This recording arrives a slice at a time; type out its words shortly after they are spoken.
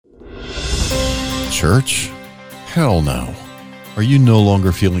Church? Hell no. Are you no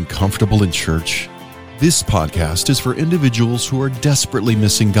longer feeling comfortable in church? This podcast is for individuals who are desperately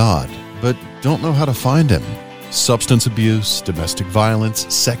missing God, but don't know how to find Him. Substance abuse, domestic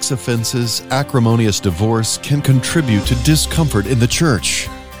violence, sex offenses, acrimonious divorce can contribute to discomfort in the church.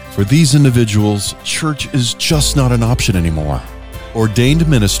 For these individuals, church is just not an option anymore. Ordained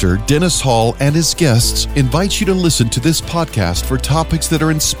minister Dennis Hall and his guests invite you to listen to this podcast for topics that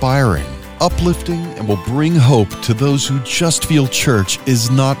are inspiring, uplifting, and will bring hope to those who just feel church is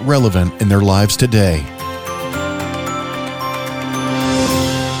not relevant in their lives today.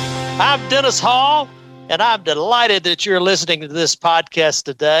 I'm Dennis Hall, and I'm delighted that you're listening to this podcast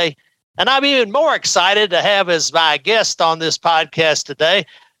today. And I'm even more excited to have as my guest on this podcast today,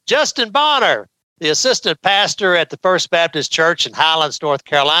 Justin Bonner, the assistant pastor at the First Baptist Church in Highlands, North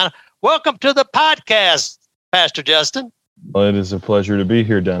Carolina. Welcome to the podcast, Pastor Justin. Well, it is a pleasure to be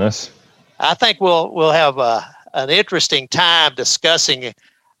here, Dennis. I think we'll have an interesting time discussing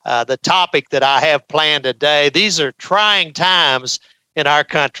the topic that I have planned today. These are trying times in our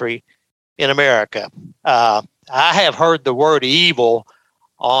country, in America. I have heard the word evil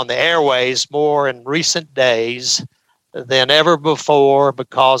on the airways more in recent days than ever before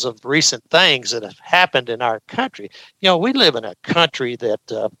because of recent things that have happened in our country. You know, we live in a country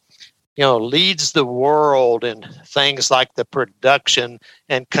that, leads the world in things like the production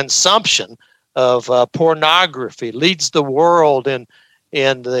and consumption of pornography, leads the world in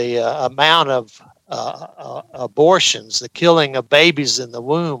the amount of abortions, the killing of babies in the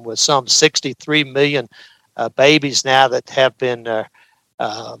womb, with some 63 million babies now that have been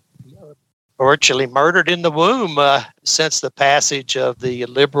virtually murdered in the womb since the passage of the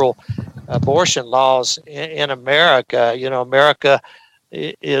liberal abortion laws in America. You know, America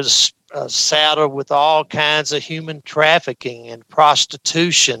is saddled with all kinds of human trafficking and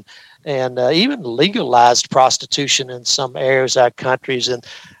prostitution, and even legalized prostitution in some areas of our countries, and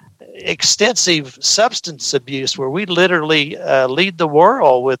extensive substance abuse, where we literally lead the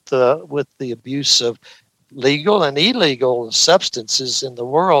world with the abuse of legal and illegal substances in the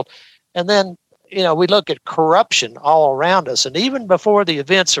world. And then, we look at corruption all around us. And even before the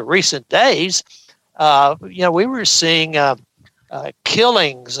events of recent days, we were seeing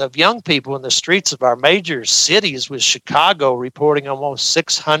killings of young people in the streets of our major cities, with Chicago reporting almost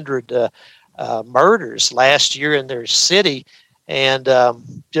 600 murders last year in their city. And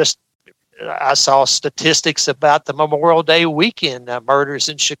I saw statistics about the Memorial Day weekend murders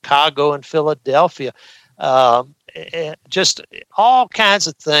in Chicago and Philadelphia. Just all kinds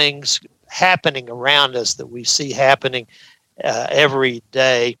of things happening around us that we see happening every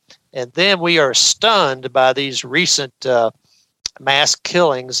day. And then we are stunned by these recent mass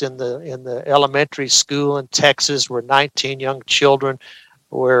killings in the elementary school in Texas, where 19 young children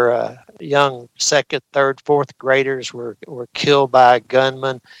were young second, third, fourth graders were killed by a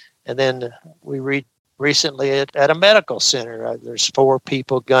gunman. And then we read recently at a medical center, there's 4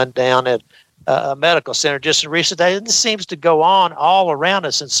 people gunned down at a medical center just in recent days. And this seems to go on all around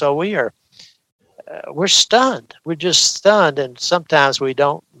us. And so we're stunned. We're just stunned. And sometimes we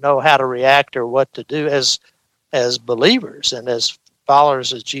don't know how to react or what to do as believers and as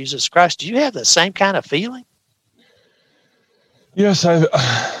followers of Jesus Christ. Do you have the same kind of feeling? Yes,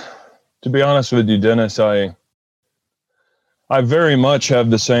 to be honest with you, Dennis, I very much have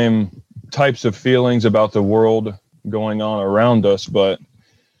the same types of feelings about the world going on around us, but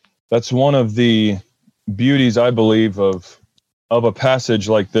that's one of the beauties, I believe, of a passage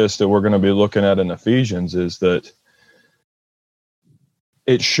like this that we're going to be looking at in Ephesians, is that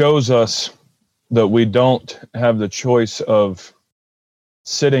it shows us that we don't have the choice of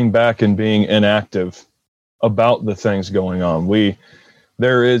sitting back and being inactive about the things going on.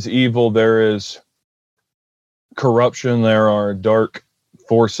 There is evil, there is corruption, there are dark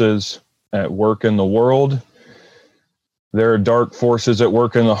forces at work in the world. There are dark forces at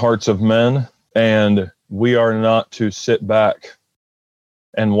work in the hearts of men, and we are not to sit back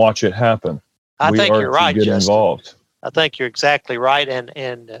and watch it happen. I think you're right, get Justin. Involved. I think you're exactly right.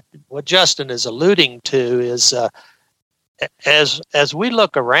 And what Justin is alluding to is as we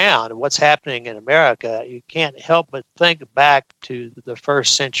look around at what's happening in America, you can't help but think back to the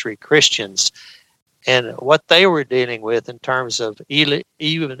first century Christians and what they were dealing with in terms of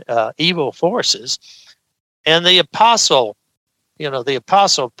evil forces. And the apostle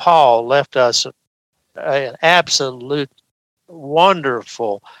Paul left us an absolute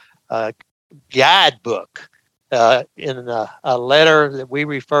wonderful guidebook in a letter that we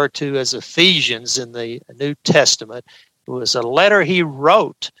refer to as Ephesians in the New Testament. It was a letter he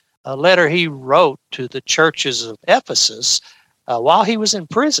wrote to the churches of Ephesus while he was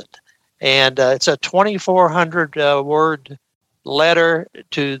imprisoned. And it's a 2,400 word letter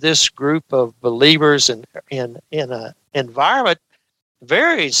to this group of believers in an environment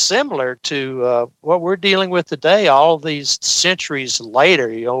very similar to what we're dealing with today, all these centuries later,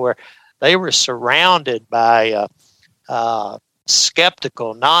 where they were surrounded by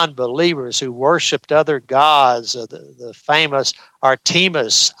skeptical non-believers who worshipped other gods. The famous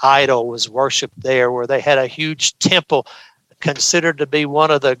Artemis idol was worshipped there, where they had a huge temple considered to be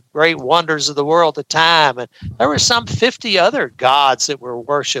one of the great wonders of the world at the time. And there were some 50 other gods that were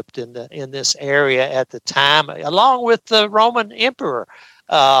worshipped in this area at the time, along with the Roman emperor.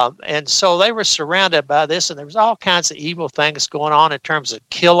 And so they were surrounded by this, and there was all kinds of evil things going on in terms of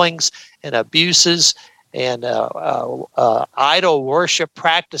killings and abuses and idol worship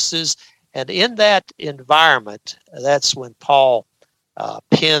practices. And in that environment, that's when Paul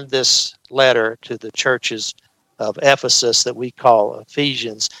penned this letter to the churches of Ephesus that we call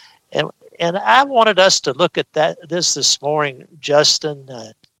Ephesians. And I wanted us to look at this morning, Justin,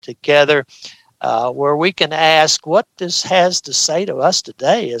 together, where we can ask what this has to say to us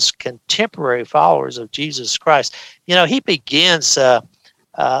today as contemporary followers of Jesus Christ. He begins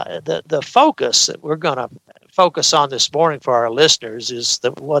the focus that we're going to focus on this morning for our listeners is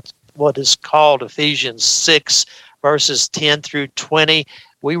what is called Ephesians 6, verses 10 through 20.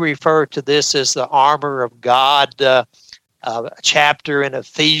 We refer to this as the armor of God chapter in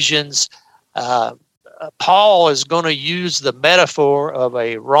Ephesians. Paul is going to use the metaphor of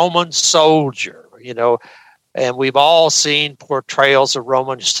a Roman soldier, and we've all seen portrayals of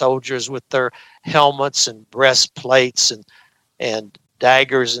Roman soldiers with their helmets and breastplates and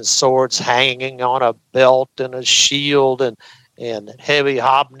daggers and swords hanging on a belt and a shield and heavy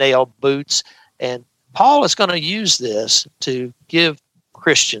hobnail boots. And Paul is going to use this to give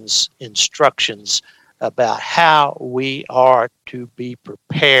Christians instructions about how we are to be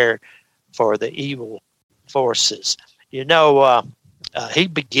prepared for the evil forces. He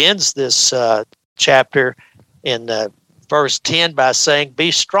begins this chapter in verse 10 by saying,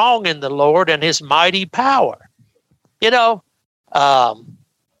 "Be strong in the Lord and his mighty power." I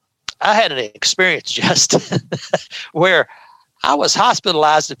had an experience, Justin, where I was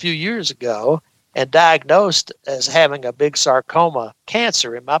hospitalized a few years ago and diagnosed as having a big sarcoma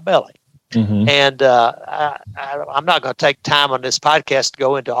cancer in my belly. Mm-hmm. And I'm not going to take time on this podcast to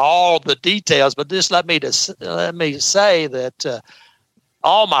go into all the details, but just let me say that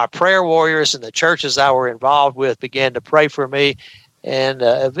all my prayer warriors and the churches I were involved with began to pray for me. And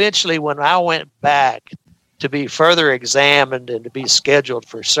eventually, when I went back to be further examined and to be scheduled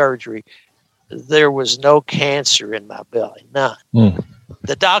for surgery, there was no cancer in my belly, none.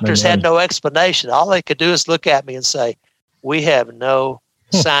 The doctors had no explanation. All they could do is look at me and say, "We have no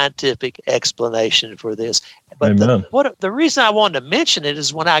scientific explanation for this." But the reason I wanted to mention it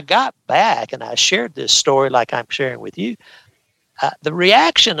is when I got back and I shared this story like I'm sharing with you, the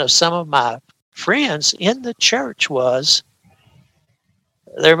reaction of some of my friends in the church was,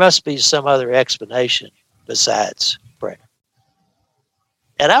 there must be some other explanation besides prayer.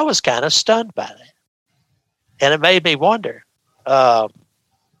 And I was kind of stunned by that. And it made me wonder,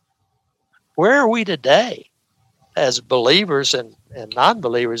 where are we today as believers and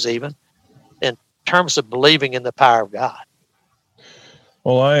non-believers even, in terms of believing in the power of God?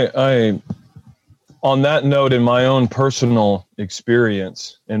 Well, I on that note, in my own personal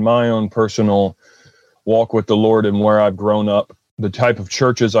experience, in my own personal walk with the Lord and where I've grown up, the type of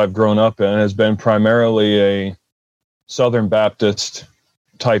churches I've grown up in has been primarily a Southern Baptist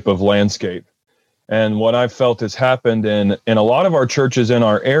type of landscape. And what I've felt has happened in a lot of our churches in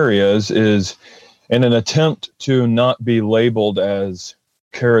our areas is in an attempt to not be labeled as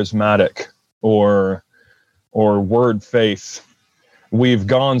charismatic or word faith, we've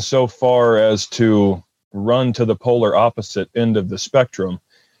gone so far as to run to the polar opposite end of the spectrum,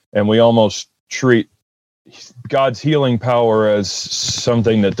 and we almost treat God's healing power as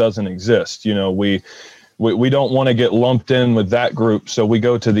something that doesn't exist. We don't want to get lumped in with that group, so we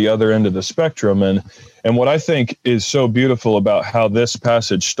go to the other end of the spectrum. And what I think is so beautiful about how this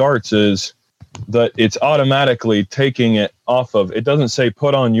passage starts is that it's automatically taking it off of, it doesn't say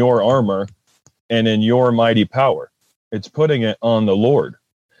put on your armor and in your mighty power. It's putting it on the Lord.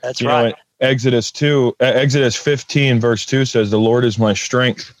 That's right. Exodus 15 verse 2 says, "The Lord is my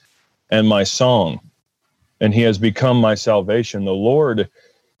strength and my song, and he has become my salvation." The Lord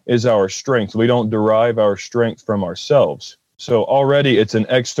is our strength. We don't derive our strength from ourselves. So already it's an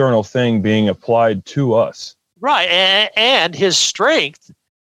external thing being applied to us. Right. And his strength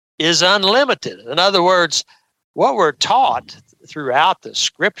is unlimited. In other words, what we're taught throughout the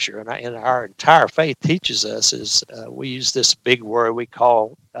Scripture, and our entire faith teaches us, is we use this big word we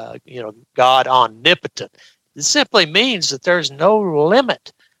call, God omnipotent. It simply means that there's no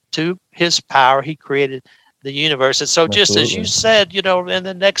limit to His power. He created the universe. And so just as you said, in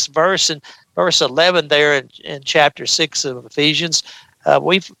the next verse, in verse 11 there in chapter 6 of Ephesians,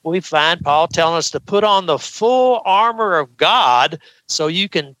 we find Paul telling us to put on the full armor of God so you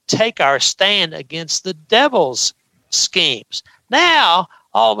can take our stand against the devil's schemes. Now,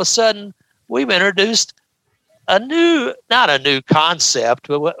 all of a sudden, we've introduced not a new concept,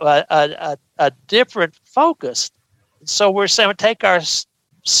 but a different focus. So we're saying take our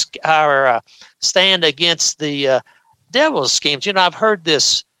stand against the devil's schemes. I've heard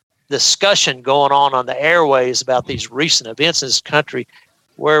this discussion going on the airways about these recent events in this country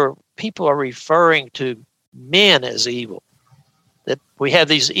where people are referring to men as evil, that we have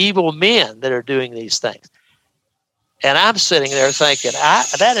these evil men that are doing these things. And I'm sitting there thinking,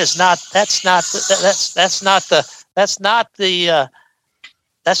 that's not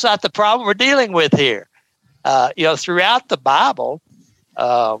the problem we're dealing with here. Throughout the Bible,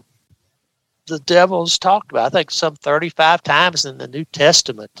 the devil's talked about, I think some 35 times in the New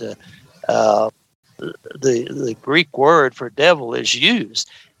Testament, the Greek word for devil is used.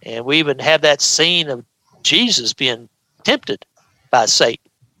 And we even have that scene of Jesus being tempted by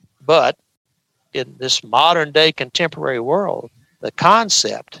Satan. But in this modern day contemporary world, the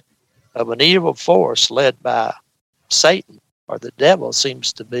concept of an evil force led by Satan or the devil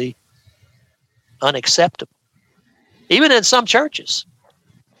seems to be unacceptable, even in some churches.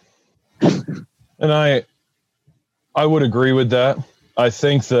 And I would agree with that. I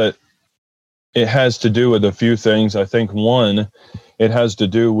think that it has to do with a few things. I think one, it has to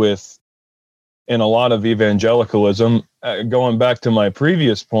do with, in a lot of evangelicalism, going back to my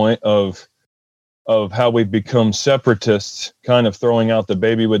previous point of how we've become separatists, kind of throwing out the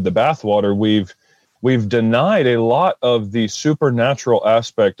baby with the bathwater. We've denied a lot of the supernatural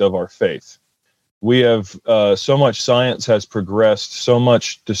aspect of our faith. We have so much science has progressed, so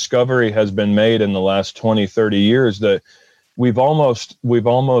much discovery has been made in the last 20, 30 years that we've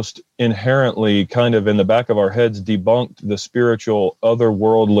almost inherently kind of in the back of our heads debunked the spiritual,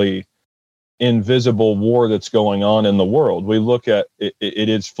 otherworldly, invisible war that's going on in the world. We look at it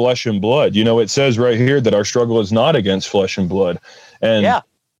is flesh and blood. It says right here that our struggle is not against flesh and blood. And yeah,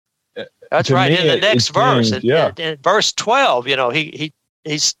 that's right. In the next verse, in verse 12, he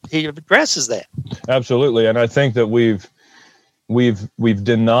addresses that. Absolutely. And I think that we've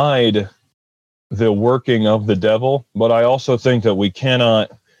denied the working of the devil, but I also think that we cannot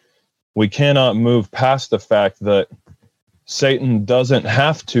move past the fact that Satan doesn't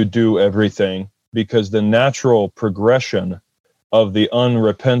have to do everything, because the natural progression of the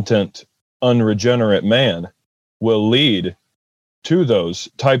unrepentant, unregenerate man will lead to those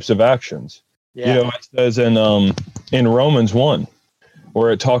types of actions. Yeah. It says in Romans 1,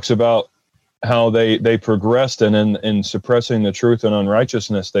 where it talks about how they progressed, and in suppressing the truth and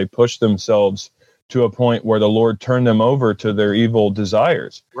unrighteousness, they pushed themselves to a point where the Lord turned them over to their evil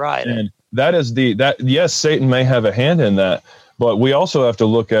desires. Right. And yes, Satan may have a hand in that, but we also have to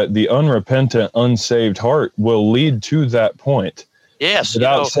look at the unrepentant, unsaved heart will lead to that point. Yes.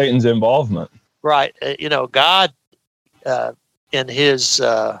 Without Satan's involvement. Right. God, in his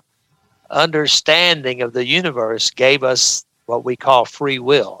understanding of the universe, gave us what we call free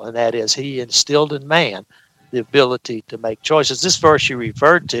will, and that is he instilled in man the ability to make choices. This verse you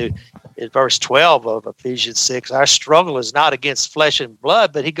referred to in verse 12 of Ephesians 6, our struggle is not against flesh and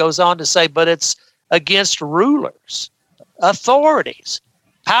blood, but he goes on to say, but it's against rulers, authorities,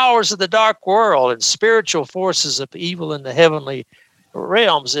 powers of the dark world, and spiritual forces of evil in the heavenly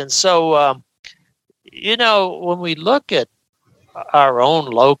realms. And so, when we look at our own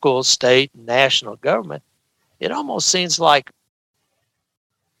local, state, and national government, it almost seems like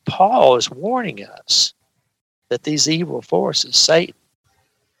Paul is warning us that these evil forces, Satan,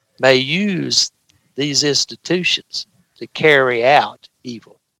 may use these institutions to carry out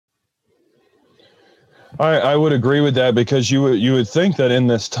evil. I would agree with that, because you would think that in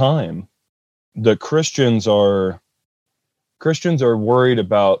this time, the Christians are worried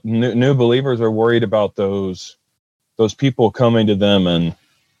about, new believers are worried about those people coming to them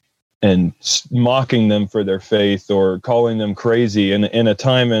and mocking them for their faith or calling them crazy in a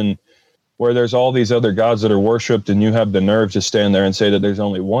time where there's all these other gods that are worshipped, and you have the nerve to stand there and say that there's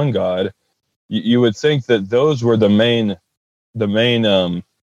only one God. You would think that those were the main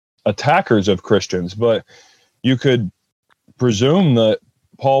attackers of Christians, but you could presume that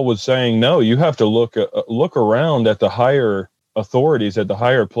Paul was saying, no, you have to look around at the higher authorities, at the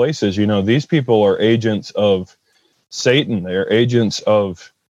higher places. These people are agents of Satan. They're agents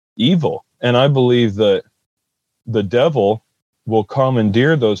of evil. And I believe that the devil will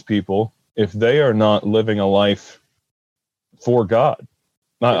commandeer those people if they are not living a life for God.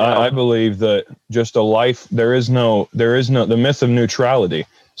 I believe that just a life, there is no, the myth of neutrality.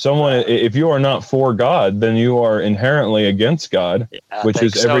 If you are not for God, then you are inherently against God, which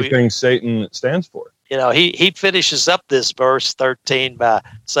is everything Satan stands for. He finishes up this verse 13 by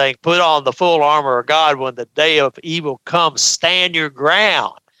saying, put on the full armor of God when the day of evil comes, stand your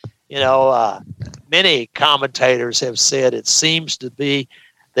ground. Many commentators have said it seems to be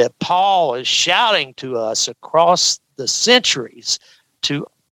that Paul is shouting to us across the centuries, to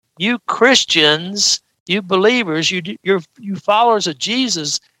you Christians, you believers, you followers of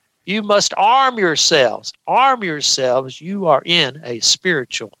Jesus, you must arm yourselves. Arm yourselves. You are in a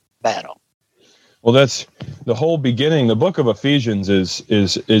spiritual battle. Well, that's the whole beginning. The book of Ephesians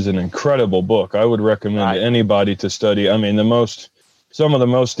is an incredible book. I would recommend anybody to study. I mean, some of the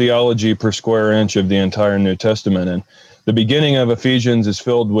most theology per square inch of the entire New Testament. And the beginning of Ephesians is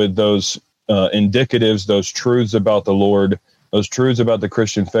filled with those indicatives, those truths about the Lord, those truths about the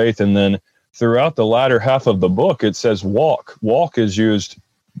Christian faith. And then throughout the latter half of the book, it says walk. Walk is used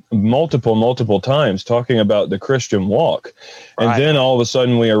multiple times, talking about the Christian walk. And then all of a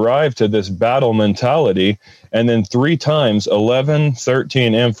sudden we arrive to this battle mentality. And then 3 times, 11,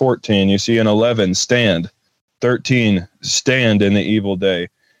 13, and 14, you see in 11, stand. 13, stand in the evil day.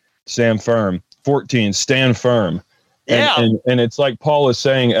 Stand firm. 14, stand firm. And it's like Paul is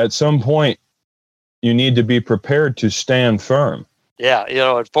saying, at some point, you need to be prepared to stand firm. Yeah,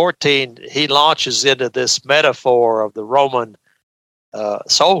 at 14, he launches into this metaphor of the Roman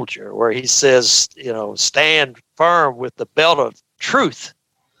soldier, where he says, stand firm with the belt of truth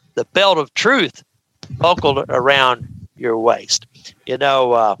buckled around your waist.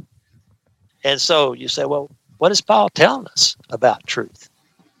 And so you say, well, what is Paul telling us about truth?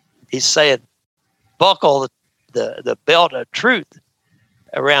 He's saying, buckle the belt of truth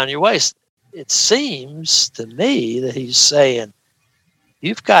around your waist. It seems to me that he's saying,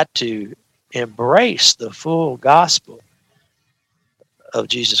 you've got to embrace the full gospel of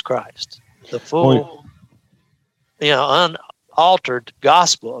Jesus Christ, the full, unaltered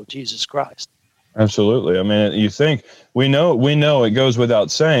gospel of Jesus Christ. Absolutely. I mean, you think we know it goes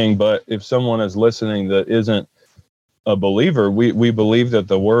without saying, but if someone is listening that isn't a believer, we believe that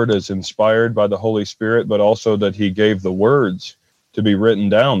the word is inspired by the Holy Spirit, but also that he gave the words to be written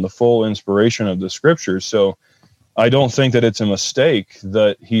down, the full inspiration of the scriptures. So I don't think that it's a mistake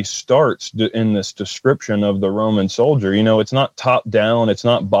that he starts in this description of the Roman soldier. It's not top down, it's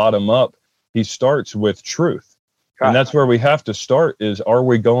not bottom up. He starts with truth. Right. And that's where we have to start is, are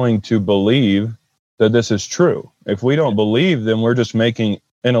we going to believe that this is true? If we don't believe, then we're just making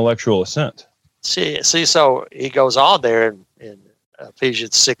intellectual assent. See, so he goes on there in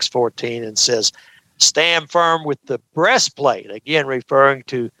Ephesians 6:14 and says, stand firm with the breastplate, again referring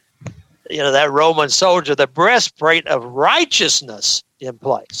to that Roman soldier, the breastplate of righteousness in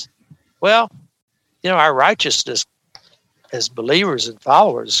place. Well, our righteousness as believers and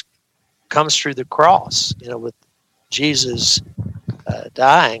followers comes through the cross, with Jesus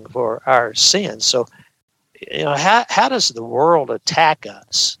dying for our sins. So, how does the world attack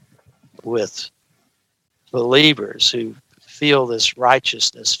us with believers who feel this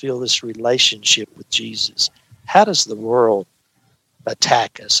righteousness, feel this relationship with Jesus? How does the world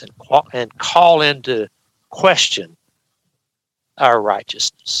attack us and call into question our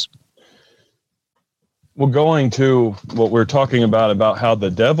righteousness? Well, going to what we're talking about how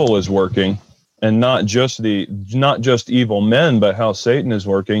the devil is working, and not just evil men, but how Satan is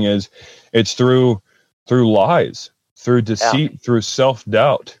working, it's through lies, through deceit, through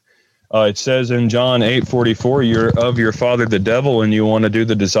self-doubt. It says in John 8:44, you're of your father the devil, and you want to do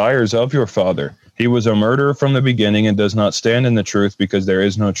the desires of your father. He was a murderer from the beginning and does not stand in the truth, because there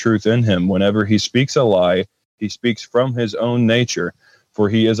is no truth in him. Whenever he speaks a lie, he speaks from his own nature, for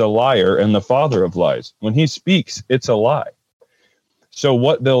he is a liar and the father of lies. When he speaks, it's a lie. So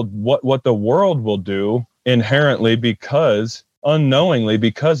what the world will do inherently, because unknowingly,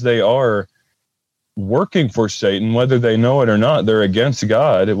 because they are working for Satan, whether they know it or not, they're against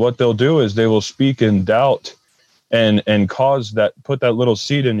God. What they'll do is they will speak in doubt and put that little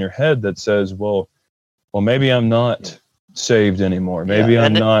seed in your head that says, well, maybe I'm not saved anymore. Maybe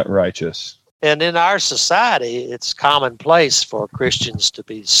I'm not righteous. And in our society, it's commonplace for Christians to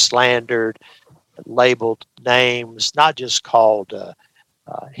be slandered, labeled names, not just called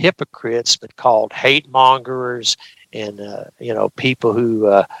hypocrites, but called hate mongers and people who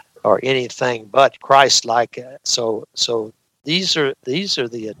are anything but Christ-like. So these are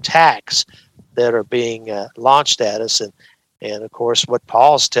the attacks that are being launched at us. And of course, what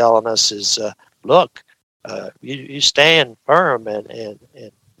Paul's telling us is, look, you stand firm and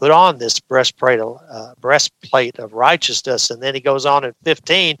put on this breastplate of righteousness. And then he goes on in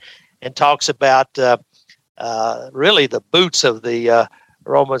 15 and talks about really the boots of the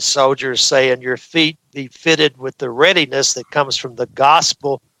Roman soldiers, saying your feet be fitted with the readiness that comes from the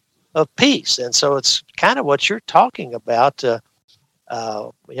gospel of peace. And so it's kind of what you're talking about.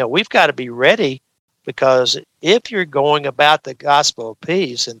 We've got to be ready, because if you're going about the gospel of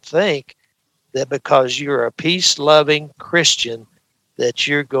peace and think that because you're a peace-loving Christian that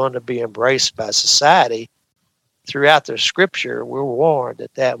you're going to be embraced by society, throughout the scripture, we're warned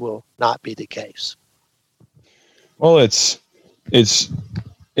that that will not be the case. Well, it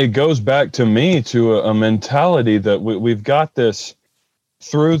goes back to me to a mentality that we've got this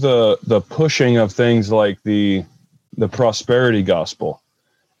through the pushing of things like the prosperity gospel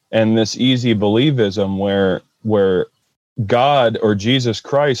and this easy believism where God or Jesus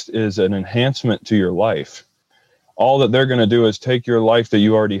Christ is an enhancement to your life. All that they're going to do is take your life that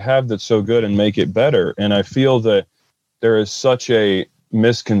you already have that's so good and make it better. And I feel that there is such a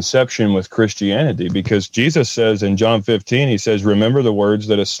misconception with Christianity, because Jesus says in John 15, he says, remember the words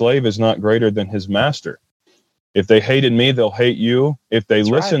that a slave is not greater than his master. If they hated me, they'll hate you. If they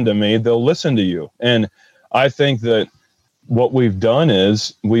listen to me, they'll listen to you. And I think that what we've done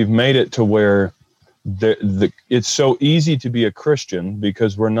is we've made it to where it's so easy to be a Christian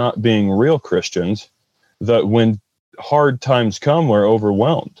because we're not being real Christians, that when hard times come, we're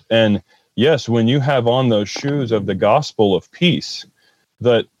overwhelmed. And yes, when you have on those shoes of the gospel of peace,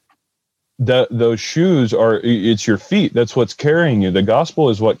 that those shoes it's your feet. That's what's carrying you. The gospel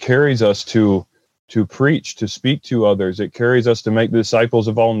is what carries us to preach, to speak to others. It carries us to make disciples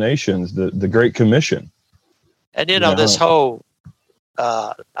of all nations, the Great Commission. And, this whole,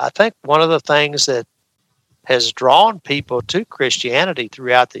 I think one of the things that has drawn people to Christianity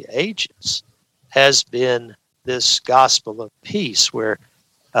throughout the ages has been this gospel of peace, where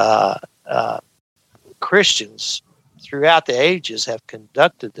Christians throughout the ages have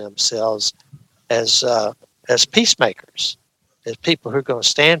conducted themselves as peacemakers, as people who are going to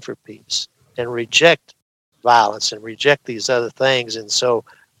stand for peace and reject violence and reject these other things. And so,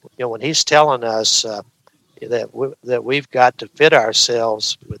 when he's telling us that we've got to fit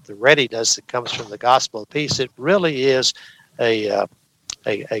ourselves with the readiness that comes from the gospel of peace, it really is a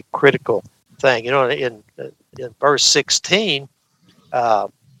critical thing. In verse 16,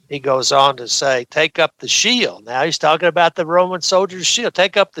 he goes on to say, take up the shield. Now he's talking about the Roman soldier's shield.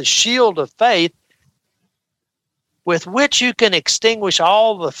 Take up the shield of faith, with which you can extinguish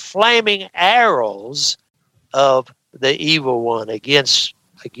all the flaming arrows of the evil one. Again,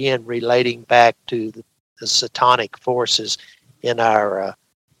 relating back to the satanic forces in our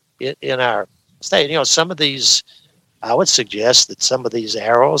state. Some of these, I would suggest that some of these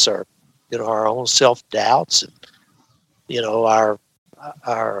arrows are, our own self-doubts and,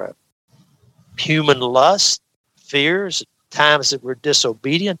 our human lust, fears, times that we're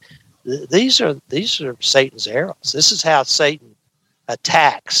disobedient. These are Satan's arrows. This is how Satan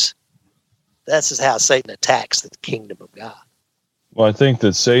attacks. This is how Satan attacks the kingdom of God. Well, I think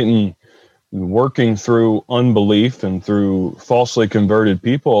that Satan, working through unbelief and through falsely converted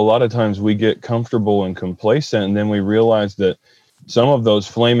people, a lot of times we get comfortable and complacent, and then we realize that some of those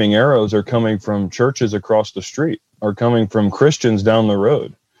flaming arrows are coming from churches across the street, are coming from Christians down the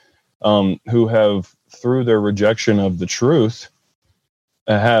road, who have, through their rejection of the truth,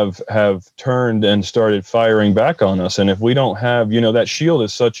 have turned and started firing back on us. And if we don't have, that shield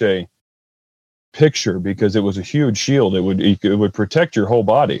is such a picture, because it was a huge shield. It would protect your whole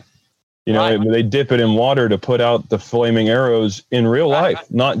body. Right. They dip it in water to put out the flaming arrows in real life,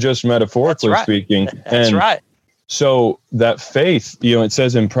 not just metaphorically speaking. That's right. So that faith, it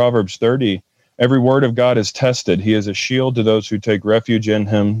says in Proverbs 30, every word of God is tested. He is a shield to those who take refuge in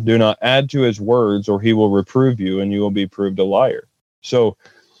him. Do not add to his words, or he will reprove you, and you will be proved a liar. So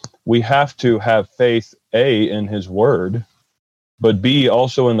we have to have faith, A, in his word, but B,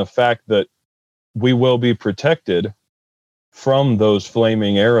 also in the fact that we will be protected from those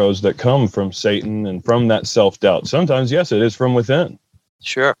flaming arrows that come from Satan and from that self-doubt. Sometimes, yes, it is from within.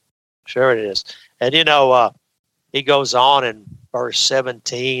 Sure it is. And, he goes on in verse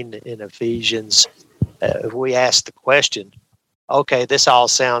 17 in Ephesians. We ask the question, okay, this all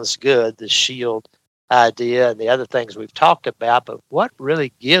sounds good, the shield idea and the other things we've talked about, but what will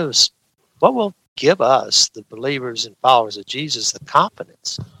give us, the believers and followers of Jesus, the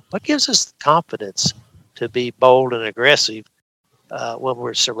confidence? What gives us the confidence to be bold and aggressive when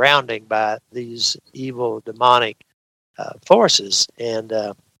we're surrounded by these evil, demonic forces? And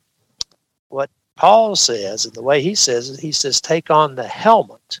what Paul says, and the way he says it, he says, take on the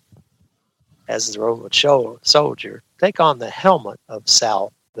helmet, as the Roman soldier, take on the helmet of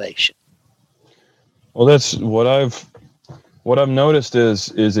salvation. Well, that's what I've noticed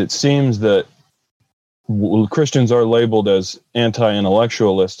is it seems that Christians are labeled as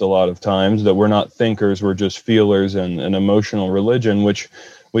anti-intellectualist a lot of times, that we're not thinkers, we're just feelers and an emotional religion, which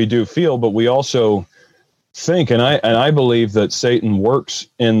we do feel, but we also think, and I believe that Satan works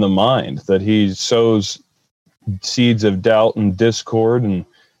in the mind, that he sows seeds of doubt and discord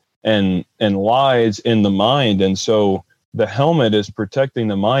and lies in the mind. And so the helmet is protecting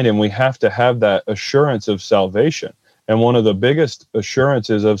the mind, and we have to have that assurance of salvation. And one of the biggest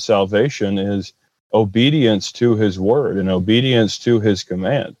assurances of salvation is obedience to his word and obedience to his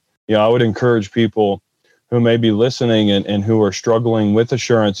command. I would encourage people who may be listening and who are struggling with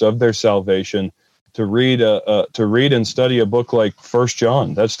assurance of their salvation to read and study a book like 1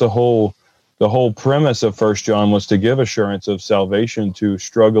 John. That's the whole premise of 1 John, was to give assurance of salvation to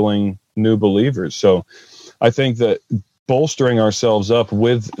struggling new believers. So I think that bolstering ourselves up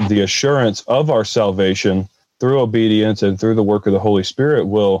with the assurance of our salvation through obedience and through the work of the Holy Spirit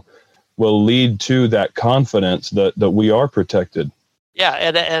will lead to that confidence that we are protected. Yeah,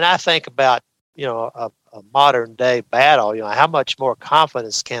 and I think about, a modern day battle, how much more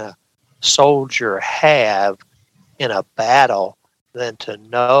confidence can a soldier have in a battle than to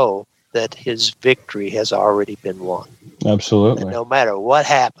know that his victory has already been won. Absolutely. And no matter what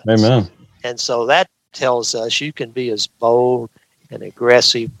happens. Amen. And so that tells us you can be as bold and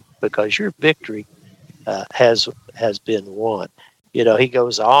aggressive because your victory has been won. He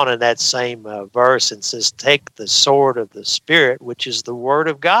goes on in that same verse and says, take the sword of the Spirit, which is the word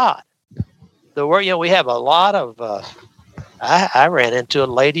of God. The word, we have a lot of, I ran into a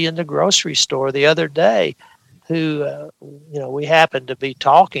lady in the grocery store the other day who, we happened to be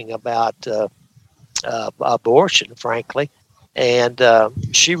talking about abortion, frankly. And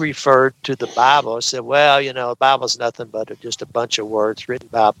she referred to the Bible and said, well, the Bible's nothing but just a bunch of words written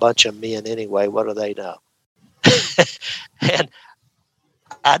by a bunch of men anyway. What do they know? And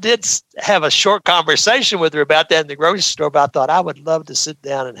I did have a short conversation with her about that in the grocery store, but I thought I would love to sit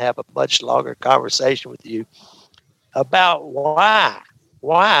down and have a much longer conversation with you about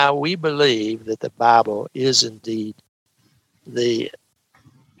why we believe that the Bible is indeed the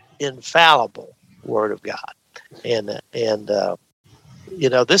infallible Word of God. And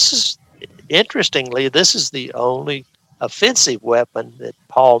this is, interestingly, this is the only offensive weapon that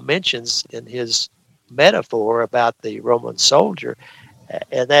Paul mentions in his metaphor about the Roman soldier,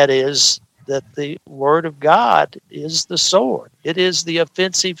 and that is that the Word of God is the sword. It is the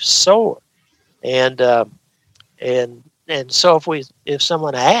offensive sword. And so if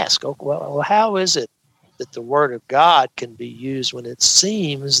someone asks, well, how is it that the Word of God can be used when it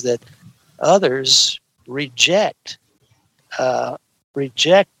seems that others reject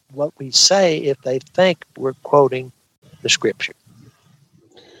what we say if they think we're quoting the Scripture?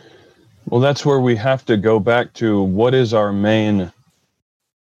 Well, that's where we have to go back to what is our main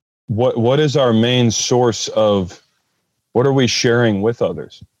source of what are we sharing with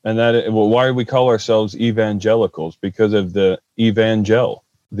others? And why do we call ourselves evangelicals? Because of the evangel,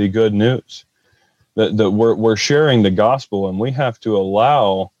 the good news. That we're sharing the gospel, and we have to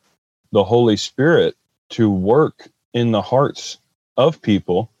allow the Holy Spirit to work in the hearts of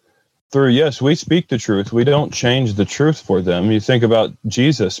people through, yes, we speak the truth. We don't change the truth for them. You think about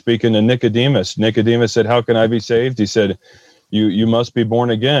Jesus speaking to Nicodemus. Nicodemus said, how can I be saved? He said, you must be born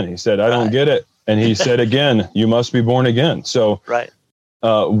again. He said, I don't get it. And he said again, you must be born again. So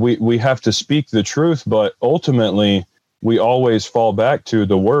we have to speak the truth, but ultimately we always fall back to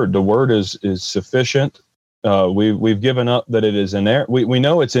the Word. The Word is sufficient. We've given up that it is inerrant. We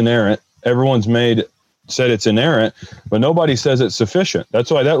know it's inerrant. Everyone's said it's inerrant, but nobody says it's sufficient.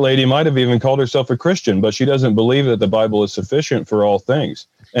 That's why that lady might have even called herself a Christian, but she doesn't believe that the Bible is sufficient for all things.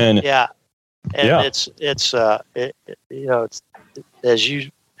 It's as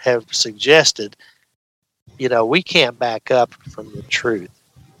you have suggested, we can't back up from the truth.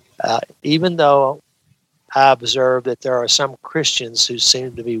 Even though I observe that there are some Christians who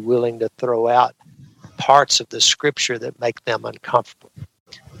seem to be willing to throw out parts of the Scripture that make them uncomfortable.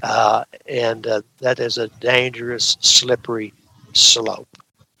 And that is a dangerous, slippery slope.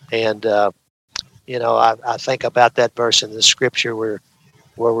 And, I think about that verse in the Scripture where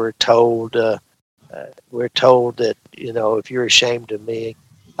we're told that, if you're ashamed of me,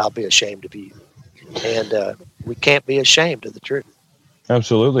 I'll be ashamed of you. And we can't be ashamed of the truth.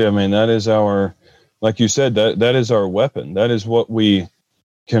 Absolutely. I mean, that is like you said, that is our weapon. That is what we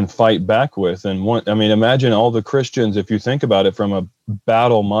can fight back with. And imagine all the Christians, if you think about it from a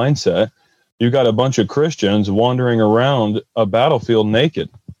battle mindset, You got a bunch of Christians wandering around a battlefield naked.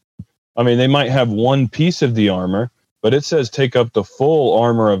 I mean, they might have one piece of the armor, but it says take up the full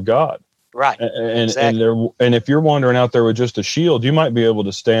armor of God. Right. And if you're wandering out there with just a shield, you might be able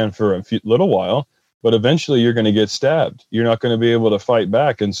to stand for a little while, but eventually you're going to get stabbed. You're not going to be able to fight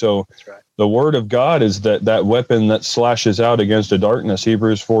back. And so the word of God is that weapon that slashes out against the darkness,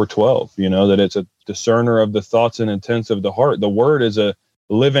 Hebrews 4:12, that it's a discerner of the thoughts and intents of the heart. The word is a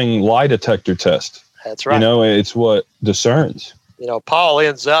living lie detector test. That's right. It's what discerns. Paul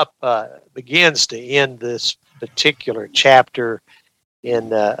begins to end this particular chapter in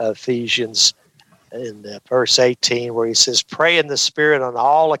Ephesians in verse 18, where he says, pray in the Spirit on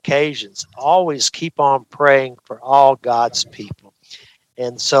all occasions. Always keep on praying for all God's people.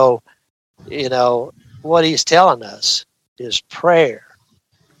 And so, what he's telling us is prayer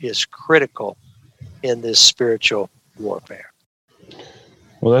is critical in this spiritual warfare.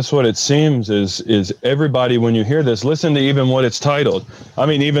 Well, that's what it seems is everybody, when you hear this, listen to even what it's titled. I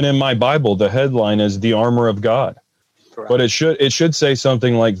mean, even in my Bible, the headline is the armor of God. Correct. But it should say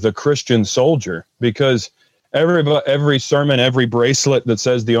something like the Christian soldier, because every sermon, every bracelet that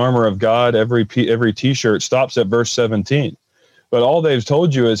says the armor of God, every T-shirt stops at verse 17. But all they've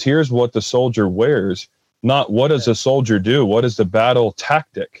told you is here's what the soldier wears, not what does a soldier do, what is the battle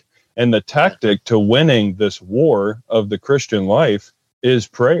tactic. And the tactic to winning this war of the Christian life is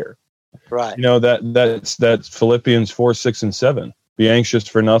prayer. Right. That's Philippians 4:6-7. Be anxious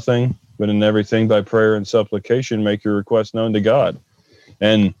for nothing, but in everything by prayer and supplication, make your requests known to God.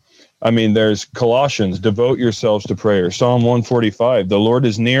 And I mean, there's Colossians, devote yourselves to prayer. Psalm 145, the Lord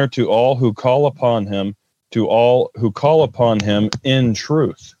is near to all who call upon him, in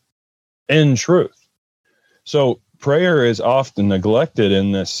truth. In truth. So prayer is often neglected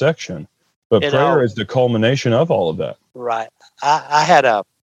in this section, but prayer is the culmination of all of that. Right. I had a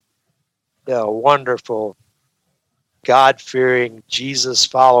wonderful, God-fearing,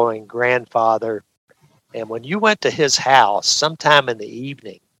 Jesus-following grandfather, and when you went to his house sometime in the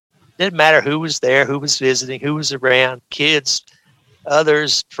evening, it didn't matter who was there, who was visiting, who was around, kids,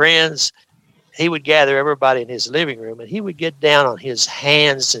 others, friends, he would gather everybody in his living room, and he would get down on his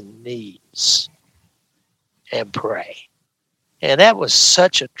hands and knees and pray. And that was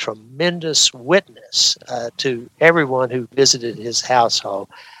such a tremendous witness to everyone who visited his household,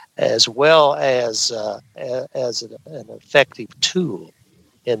 as well as an effective tool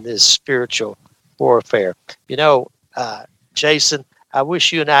in this spiritual warfare. Jason, I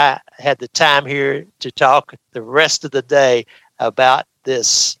wish you and I had the time here to talk the rest of the day about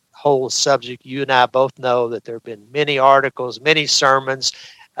this whole subject. You and I both know that there have been many articles, many sermons,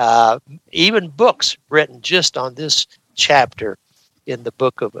 even books written just on this chapter in the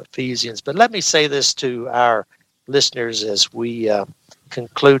book of Ephesians. But let me say this to our listeners as we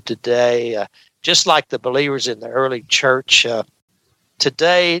conclude today. Just like the believers in the early church,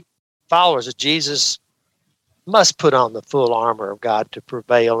 today followers of Jesus must put on the full armor of God to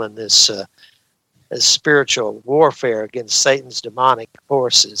prevail in this spiritual warfare against Satan's demonic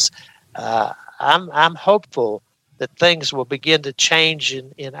forces. I'm hopeful that things will begin to change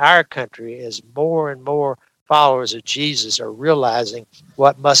in our country as more and more followers of Jesus are realizing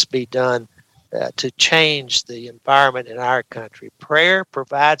what must be done to change the environment in our country. Prayer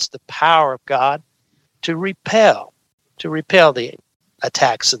provides the power of God to repel the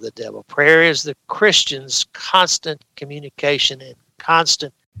attacks of the devil. Prayer is the Christian's constant communication and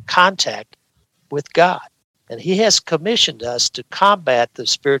constant contact with God. And he has commissioned us to combat the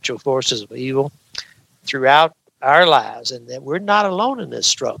spiritual forces of evil throughout our lives, and that we're not alone in this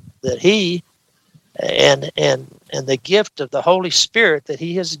struggle, that he and the gift of the Holy Spirit that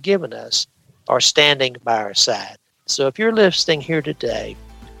he has given us are standing by our side. So if you're listening here today,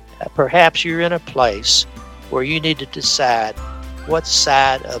 perhaps you're in a place where you need to decide what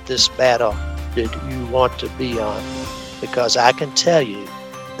side of this battle do you want to be on, because I can tell you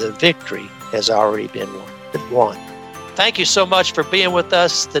the victory has already been won. Thank you so much for being with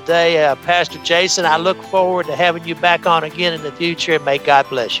us today, Pastor Jason. I look forward to having you back on again in the future, and may God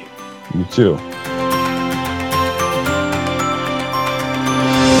bless you. You too.